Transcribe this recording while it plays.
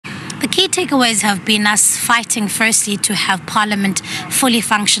key takeaways have been us fighting firstly to have Parliament fully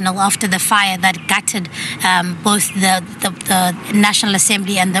functional after the fire that gutted both the National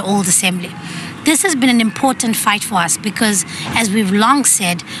Assembly and the Old Assembly. This has been an important fight for us because, as we've long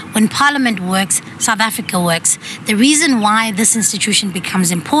said, when Parliament works, South Africa works. The reason why this institution becomes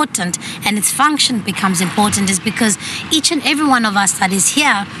important and its function becomes important is because each and every one of us that is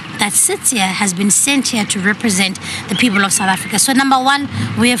here, that sits here, has been sent here to represent the people of South Africa. So number one,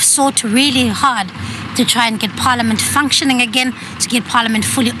 we have sought really hard to try and get Parliament functioning again, to get Parliament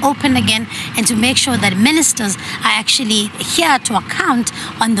fully open again, and to make sure that ministers are actually here to account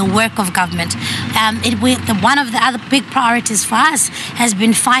on the work of government. One of the other big priorities for us has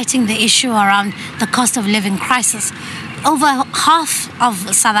been fighting the issue around the cost of living crisis. Over half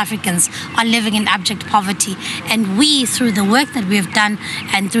of South Africans are living in abject poverty, and we, through the work that we have done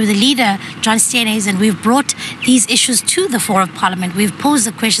and through the leader, John Steenhuisen, we've brought these issues to the floor of Parliament. We've posed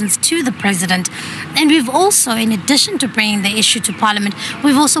the questions to the President, and we've also, in addition to bringing the issue to Parliament,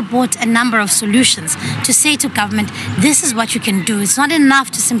 we've also brought a number of solutions to say to government, this is what you can do. It's not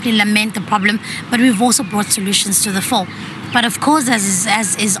enough to simply lament the problem, but we've also brought solutions to the fore. But of course, as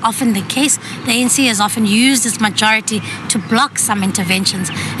is often the case, the ANC has often used its majority to block some interventions.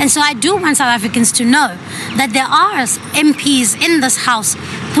 And so I do want South Africans to know that there are MPs in this House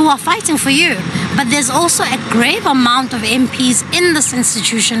who are fighting for you. But there's also a grave amount of MPs in this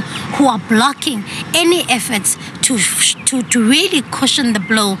institution who are blocking any efforts to really cushion the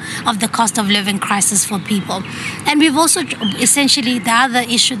blow of the cost of living crisis for people. And we've also, essentially, the other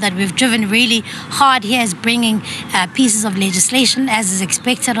issue that we've driven really hard here is bringing pieces of legislation, as is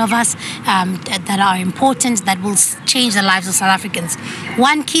expected of us, that are important, that will change the lives of South Africans.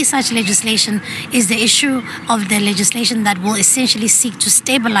 One key such legislation is the issue of the legislation that will essentially seek to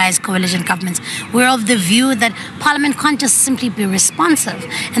stabilize coalition governments. We're of the view that Parliament can't just simply be responsive,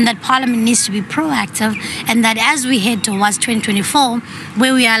 and that Parliament needs to be proactive, and that as we head towards 2024,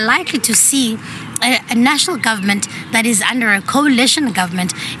 where we are likely to see a national government that is under a coalition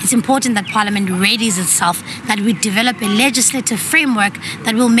government, it's important that Parliament readies itself, that we develop a legislative framework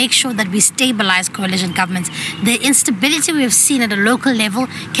that will make sure that we stabilize coalition governments. The instability we have seen at a local level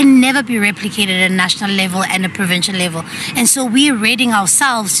can never be replicated at a national level and a provincial level. And so we are readying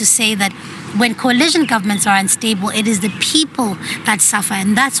ourselves to say that when coalition governments are unstable, it is the people that suffer.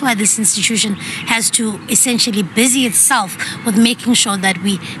 And that's why this institution has to essentially busy itself with making sure that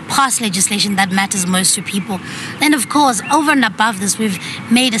we pass legislation that matters most to people. And of course, over and above this, we've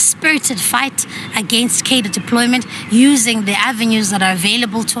made a spirited fight against cadre deployment, using the avenues that are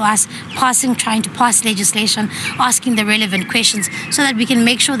available to us, trying to pass legislation, asking the relevant questions, so that we can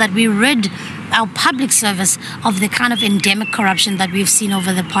make sure that we rid our public service of the kind of endemic corruption that we've seen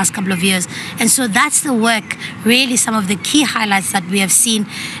over the past couple of years. And so that's the work, really some of the key highlights that we have seen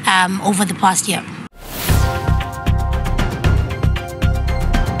over the past year.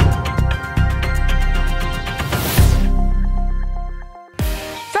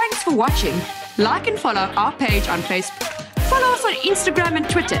 Thanks for watching. Like and follow our page on Facebook. Follow us on Instagram and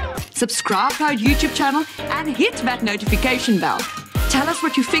Twitter. Subscribe to our YouTube channel and hit that notification bell. Tell us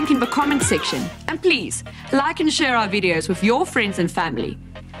what you think in the comment section. And please, like and share our videos with your friends and family.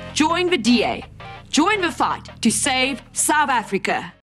 Join the DA. Join the fight to save South Africa.